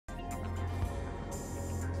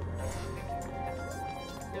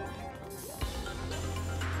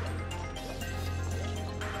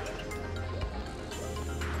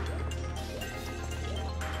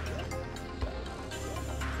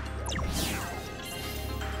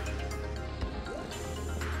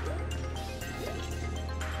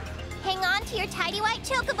to your tidy white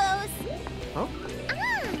chocobos. Oh,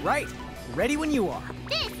 Ah, right. Ready when you are.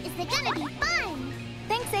 this is gonna be fun.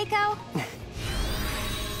 Thanks, Eiko.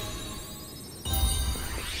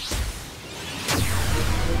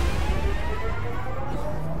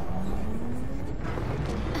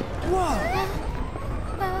 Whoa!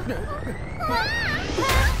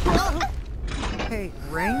 Hey,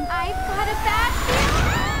 Rain? I've got a bad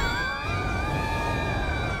feeling.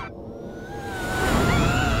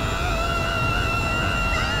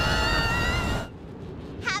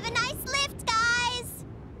 Have a nice lift, guys.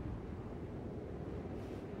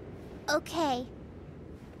 Okay.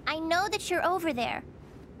 I know that you're over there.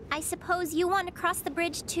 I suppose you want to cross the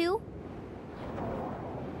bridge too?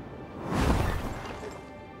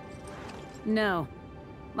 No.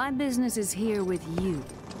 My business is here with you,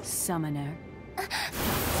 summoner.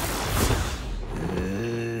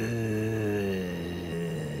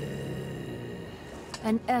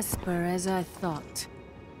 An Esper as I thought.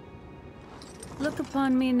 Look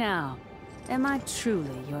upon me now. Am I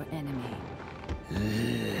truly your enemy?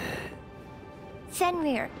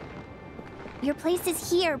 Fenrir, your place is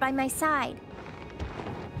here by my side.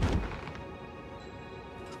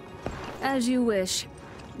 As you wish.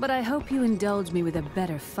 But I hope you indulge me with a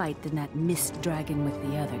better fight than that mist dragon with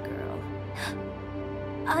the other girl.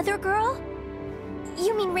 Other girl?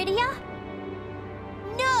 You mean Rydia?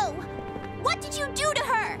 No! What did you do to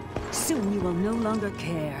her? Soon you will no longer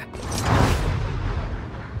care.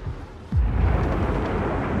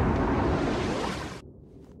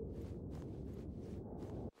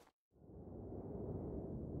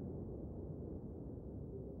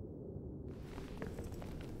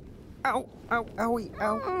 Ow, ow, owie,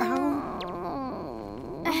 ow, ow.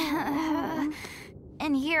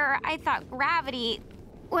 And here, I thought gravity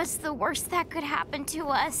was the worst that could happen to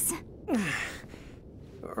us.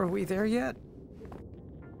 Are we there yet?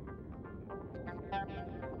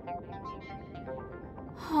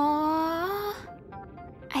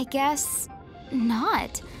 I guess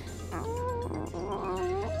not.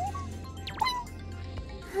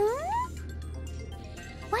 Huh?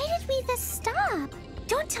 Why did we just stop?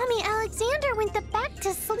 Don't tell me Alexander went back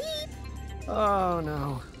to sleep. Oh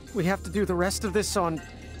no. We have to do the rest of this on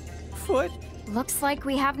foot? Looks like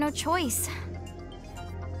we have no choice.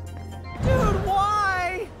 Dude,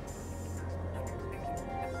 why?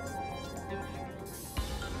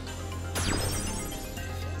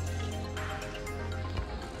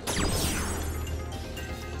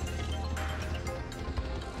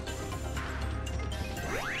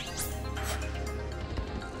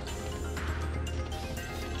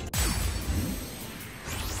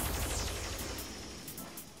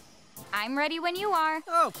 I'm ready when you are.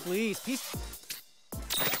 Oh, please, peace.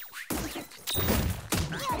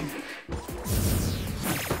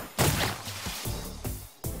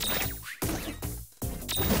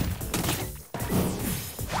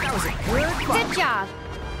 That was a good fight. Good job.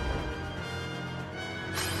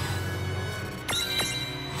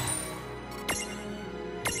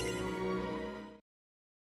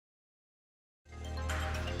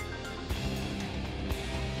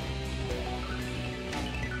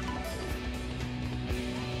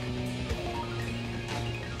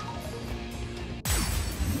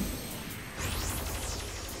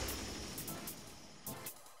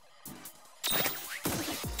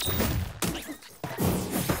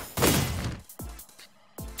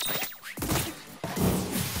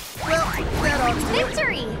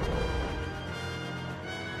 Victory!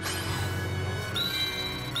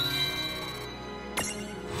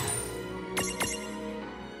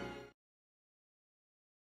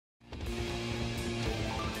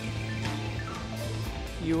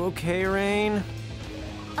 You okay, Rain?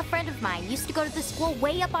 A friend of mine used to go to the school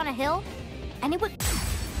way up on a hill, and it would...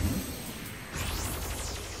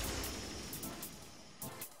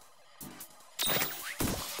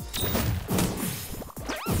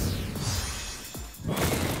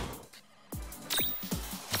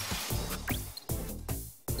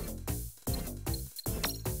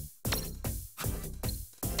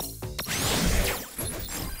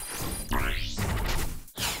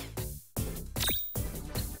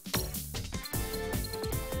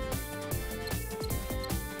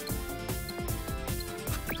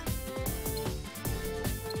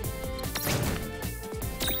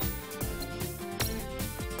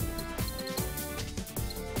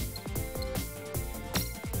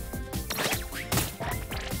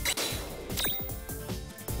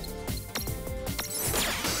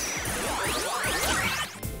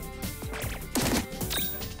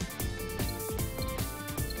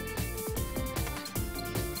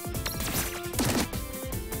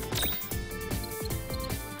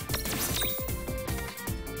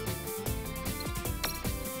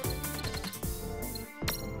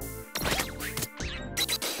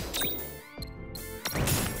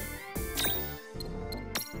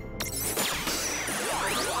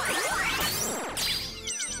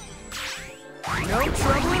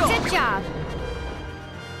 job.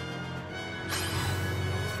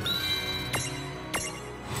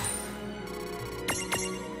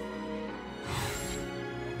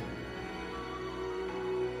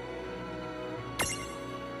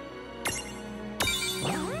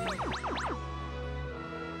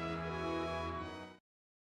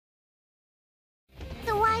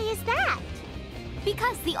 So why is that?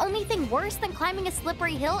 Because the only thing worse than climbing a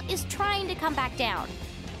slippery hill is trying to come back down.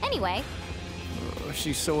 Anyway, Oh,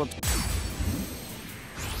 she's so all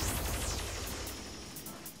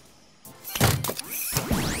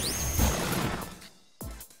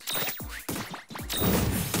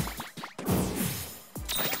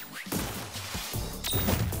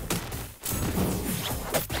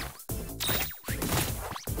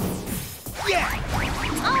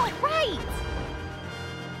right!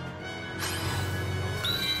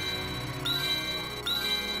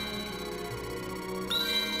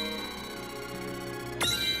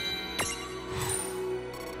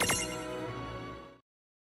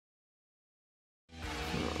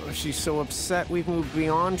 She's so upset we've moved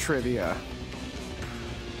beyond trivia.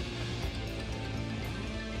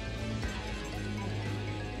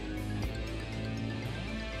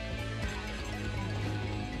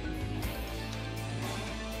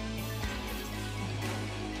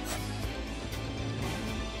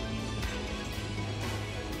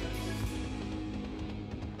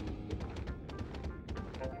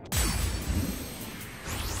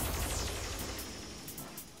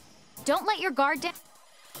 Don't let your guard down.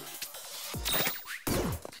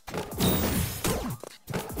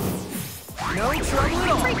 No trouble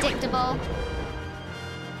at all. Predictable.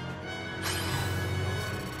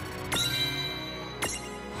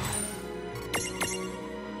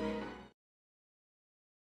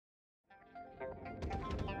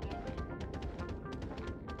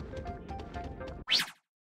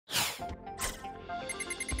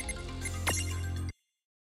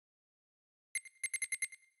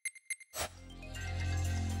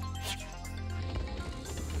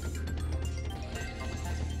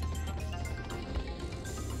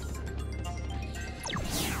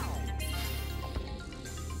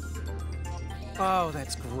 Oh,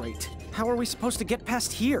 that's great. How are we supposed to get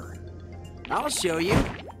past here? I'll show you.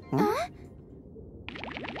 Huh?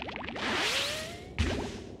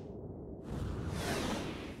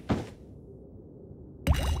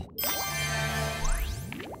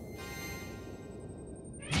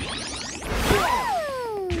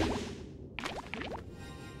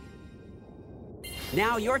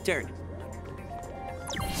 Now your turn.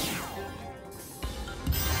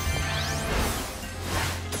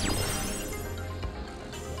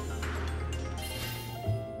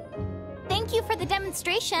 Thank you for the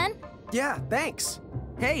demonstration. Yeah, thanks.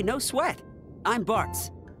 Hey, no sweat. I'm Bartz,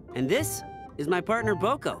 and this is my partner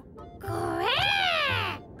Boko.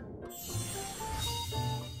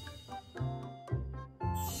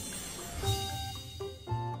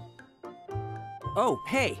 Oh,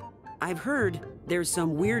 hey, I've heard there's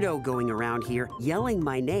some weirdo going around here yelling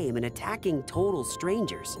my name and attacking total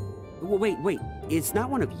strangers. Wait, it's not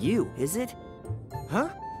one of you, is it? Huh?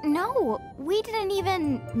 No, we didn't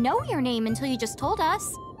even know your name until you just told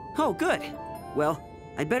us. Oh, good. Well,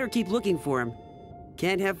 I'd better keep looking for him.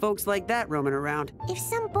 Can't have folks like that roaming around. If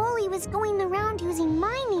some bully was going around using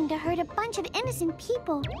my name to hurt a bunch of innocent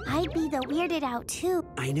people, I'd be the weirded out too.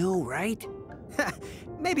 I know, right?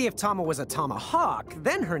 Maybe if Tama was a tomahawk,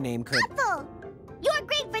 then her name could... Apple! Your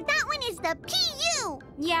grade for that one is the PU!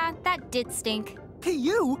 Yeah, that did stink.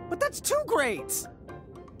 PU? But that's 2 grades!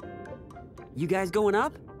 You guys going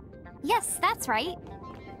up? Yes, that's right.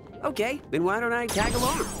 Okay, then why don't I tag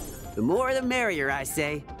along? The more the merrier, I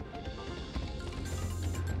say.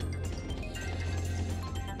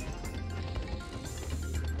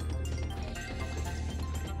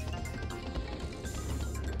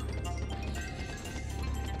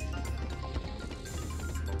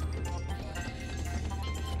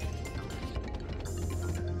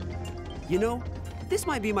 You know, this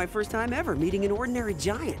might be my first time ever meeting an ordinary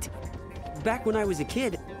giant. Back when I was a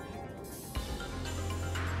kid.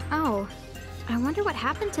 Oh, I wonder what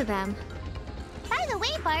happened to them. By the way,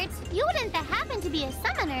 Bartz, you wouldn't happen to be a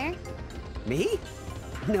summoner. Me?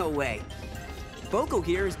 No way. Boko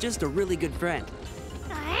here is just a really good friend.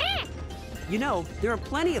 You know, there are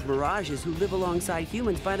plenty of mirages who live alongside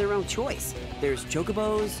humans by their own choice. There's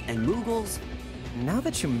chocobos and moogles. Now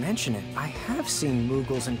that you mention it, I have seen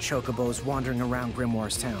Moogles and Chocobos wandering around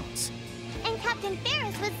Grimoire's towns. And Captain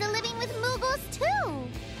Ferris was the living with Moogles too.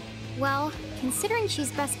 Well, considering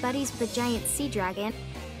she's best buddies with a giant sea dragon.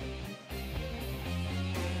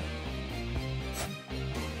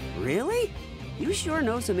 Really? You sure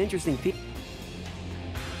know some interesting people.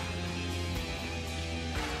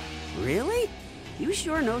 Really? You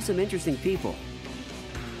sure know some interesting people.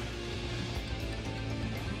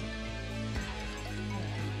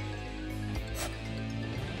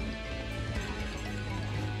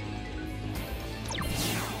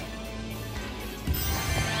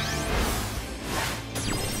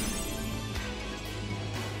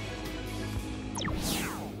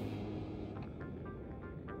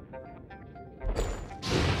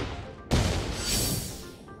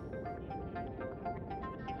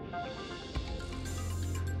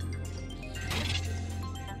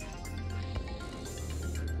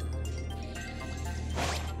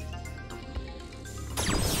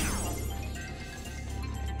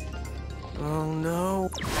 Oh no.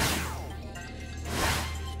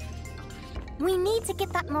 We need to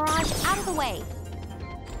get that mirage out of the way.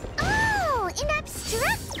 Oh, an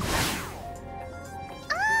abstract.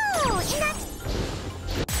 Oh, an abstract.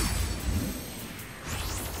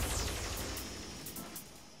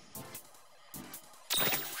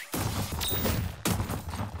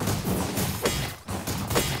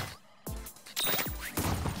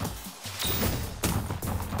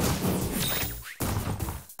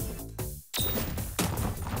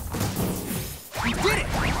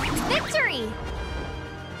 Victory!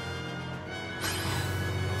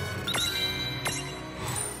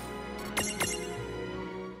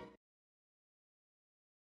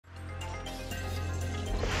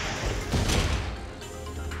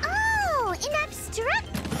 Oh, an abstract.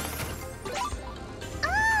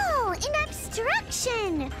 Oh, an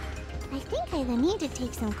abstraction. I think I will need to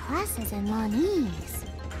take some classes in Monese.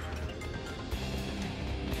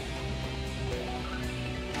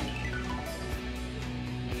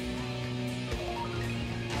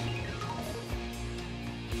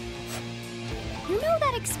 You know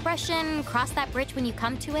that expression, cross that bridge when you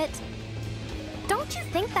come to it? Don't you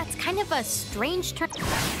think that's kind of a strange term?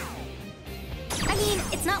 I mean,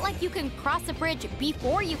 it's not like you can cross a bridge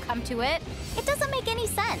before you come to it. It doesn't make any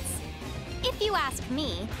sense. If you ask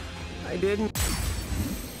me. I didn't.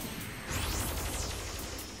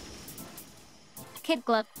 Kid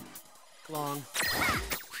Glove. Long.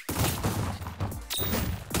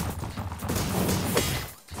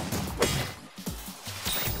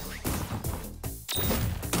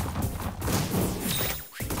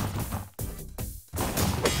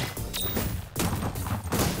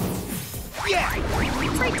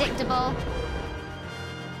 Predictable.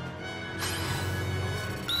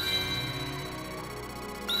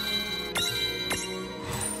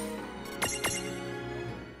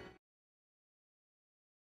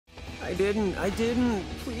 I didn't.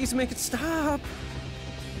 Please make it stop.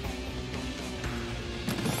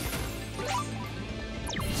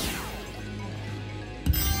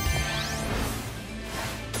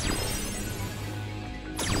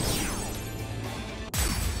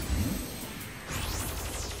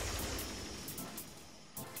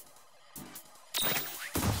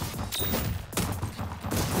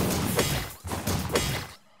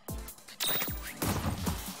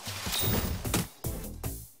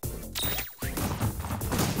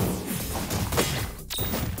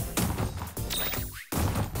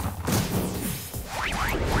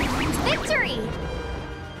 Victory!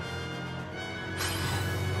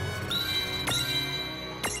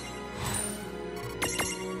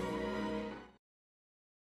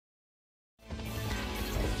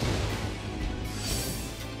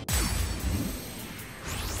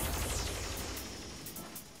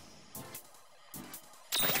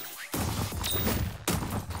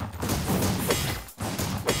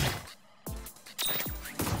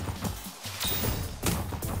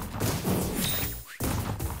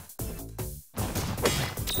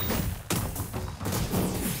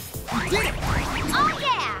 Oh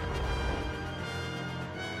yeah!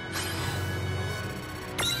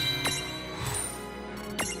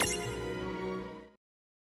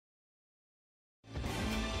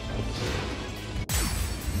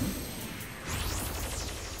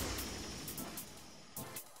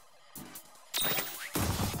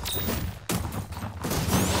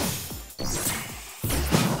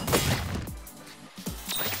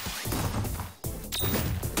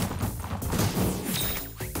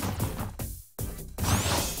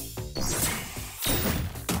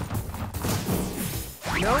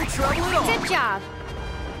 No trouble at all. Good job.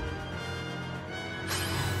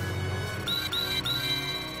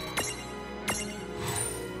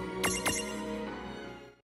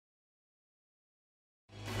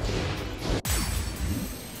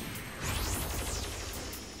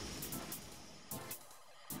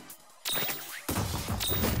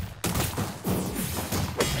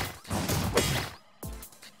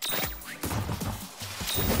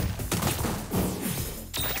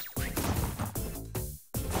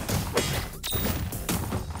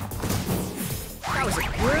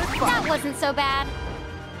 wasn't so bad.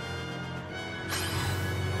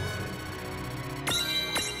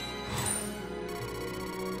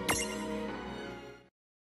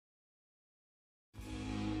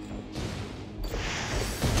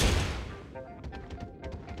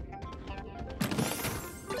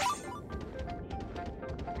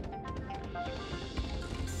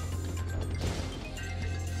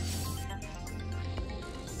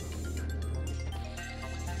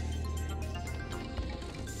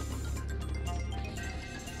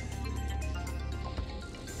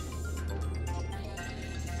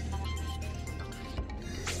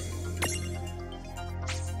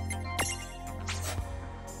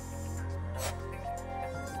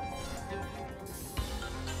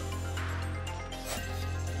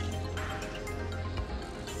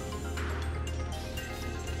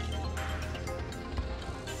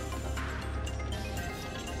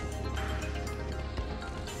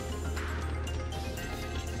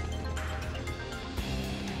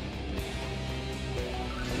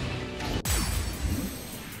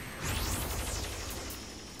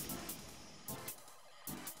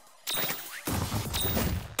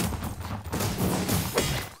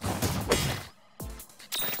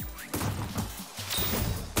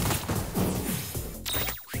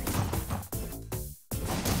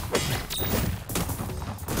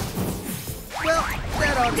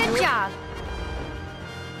 Good job.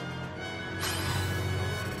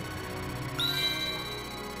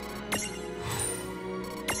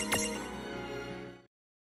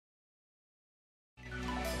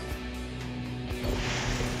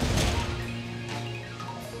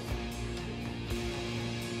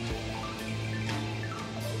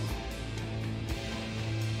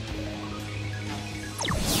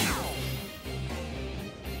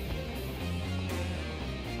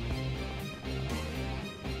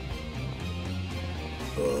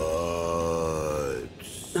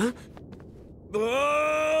 Huh?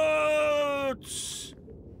 Bartz!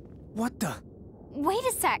 What the? Wait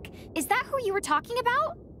a sec. Is that who you were talking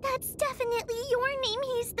about? That's definitely your name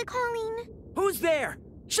he's the calling. Who's there?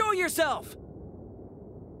 Show yourself!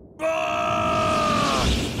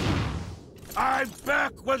 I'm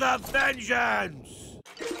back with a vengeance!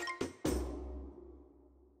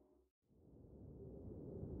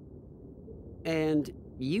 And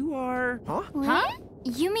you are... Huh? Huh?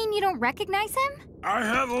 You mean you don't recognize him? I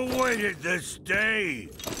have awaited this day.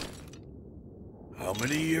 How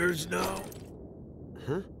many years now?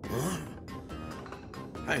 Huh? Huh?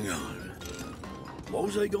 Hang on. What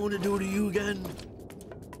was I going to do to you again?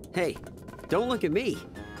 Hey, don't look at me.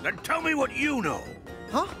 Then tell me what you know.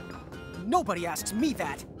 Huh? Nobody asks me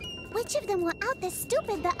that. Which of them will out the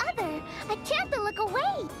stupid the other? I can't but look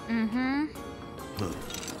away. Mm-hmm. Huh.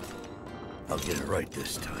 I'll get it right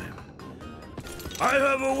this time. I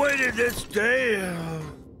have awaited this day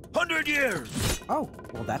 100 years. Oh,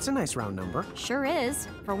 well, that's a nice round number. Sure is,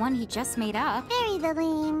 for one he just made up. Very the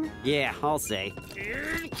lame. Yeah, I'll say.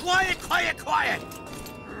 Quiet, quiet, quiet!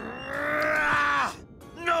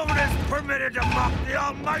 No one is permitted to mock the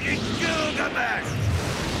almighty Gilgamesh!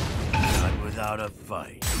 Not without a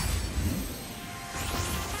fight.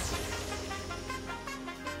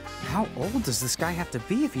 How old does this guy have to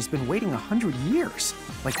be if he's been waiting 100 years?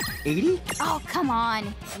 Like 80? Oh, come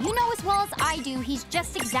on. You know as well as I do, he's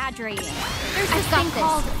just exaggerating. There's this thing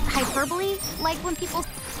called hyperbole, like when people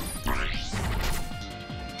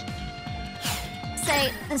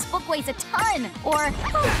say, this book weighs a ton, or,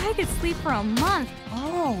 oh, I could sleep for a month.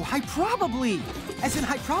 Oh, hyperbole! As in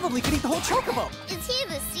hyperbole could eat the whole chocobo. Is he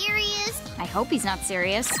the serious? I hope he's not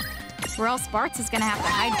serious, or else Bartz is gonna have to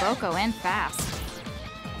hide Boko in fast.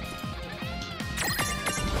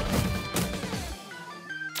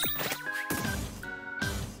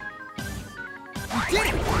 Did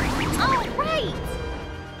it! Oh, right!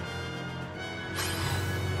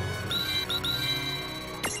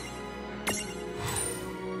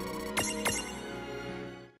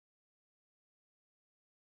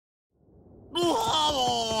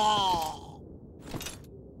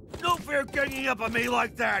 No fair ganging up on me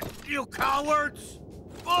like that, you cowards!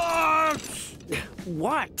 Bartz!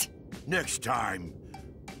 What? Next time,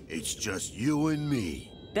 it's just you and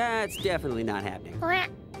me. That's definitely not happening.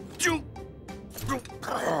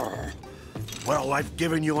 Well, I've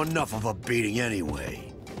given you enough of a beating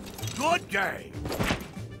anyway. Good day.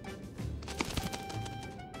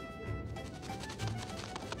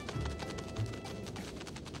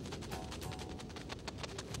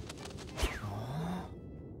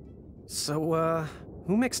 So,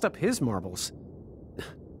 who mixed up his marbles?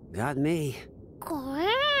 Got me.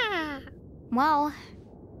 Well,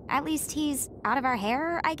 at least he's out of our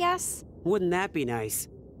hair, I guess. Wouldn't that be nice?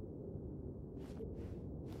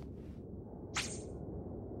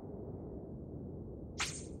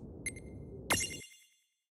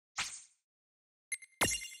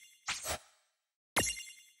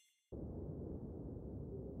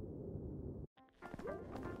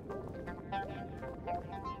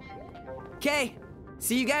 Okay,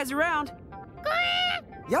 see you guys around.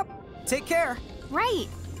 Yep, take care. Right.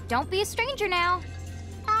 Don't be a stranger now.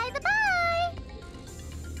 Bye-bye.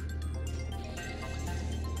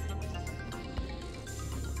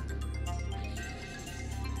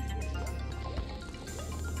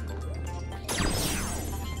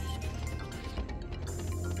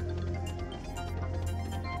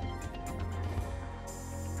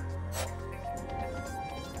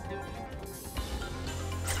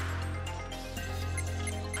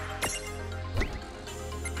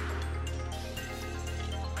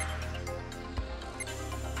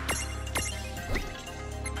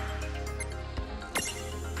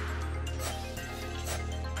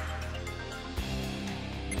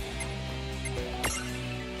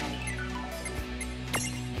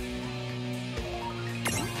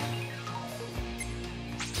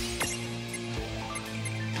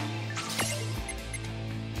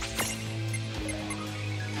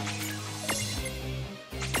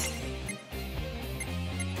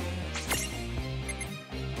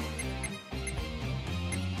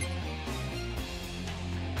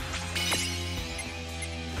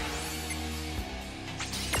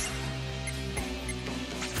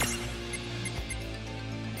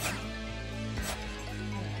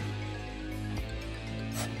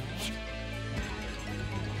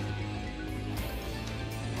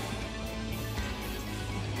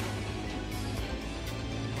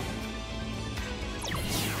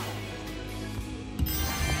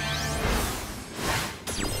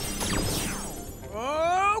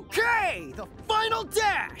 Okay, the final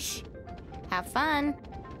dash! Have fun.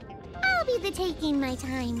 I'll be the taking my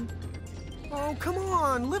time. Oh, come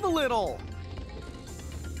on, live a little.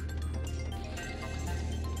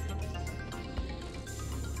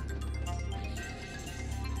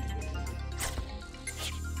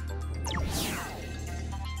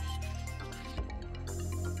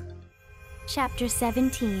 Chapter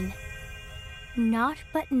 17. Naught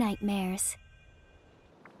but nightmares.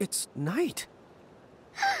 It's night.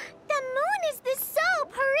 The moon is so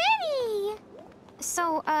pretty!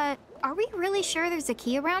 So, are we really sure there's a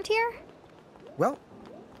key around here? Well,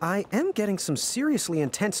 I am getting some seriously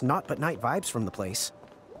intense Naught But Night vibes from the place.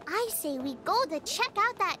 I say we go to check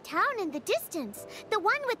out that town in the distance. The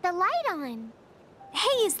one with the light on.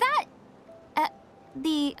 Hey, is that...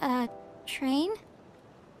 the, train?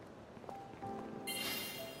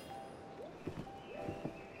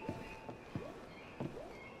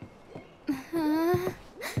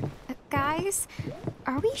 Guys,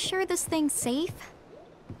 are we sure this thing's safe?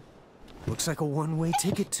 Looks like a one-way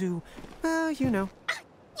ticket to, you know.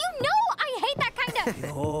 You know I hate that kind of...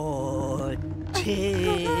 Your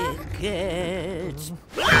tickets.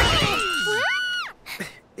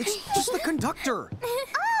 It's just the conductor.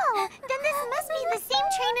 Oh, then this must be the same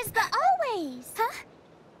train as the always. Huh?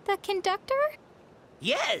 The conductor?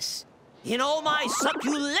 Yes, in all my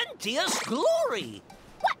succulentious glory.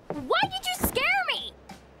 What? Why did you scare me?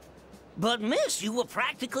 But, miss, you were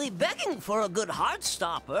practically begging for a good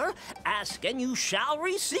heart-stopper. Ask and you shall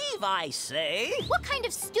receive, I say. What kind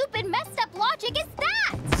of stupid, messed up logic is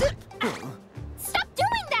that? Zip! Stop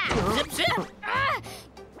doing that! Zip, zip!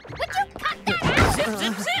 Would you cut that out? Zip,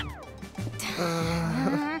 zip, zip!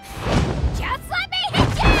 Just let me hit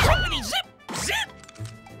you! Zippity, zip, zip!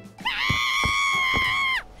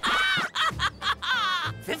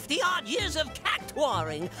 50-odd years of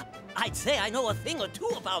cactuaring. I'd say I know a thing or two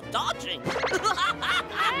about dodging.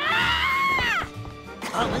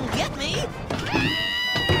 Come and get me.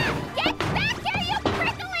 Get back here, you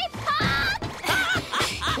prickly pug!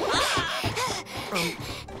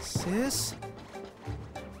 Sis?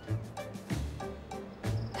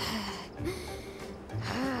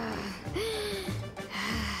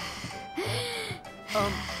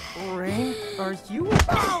 Rain, are you...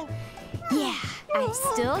 Oh! Yeah, I've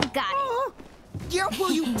still got it. Yeah,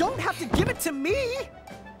 well, you don't have to give it to me!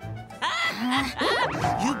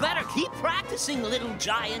 You better keep practicing, little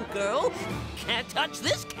giant girl. Can't touch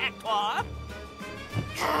this cactuar.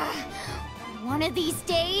 One of these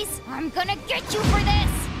days, I'm gonna get you for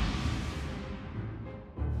this!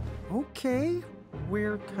 Okay,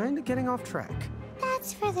 we're kind of getting off track.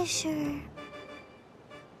 That's for the sure.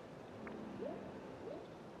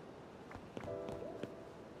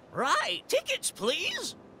 Right, tickets,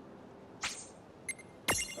 please.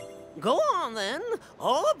 Go on, then.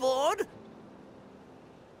 All aboard.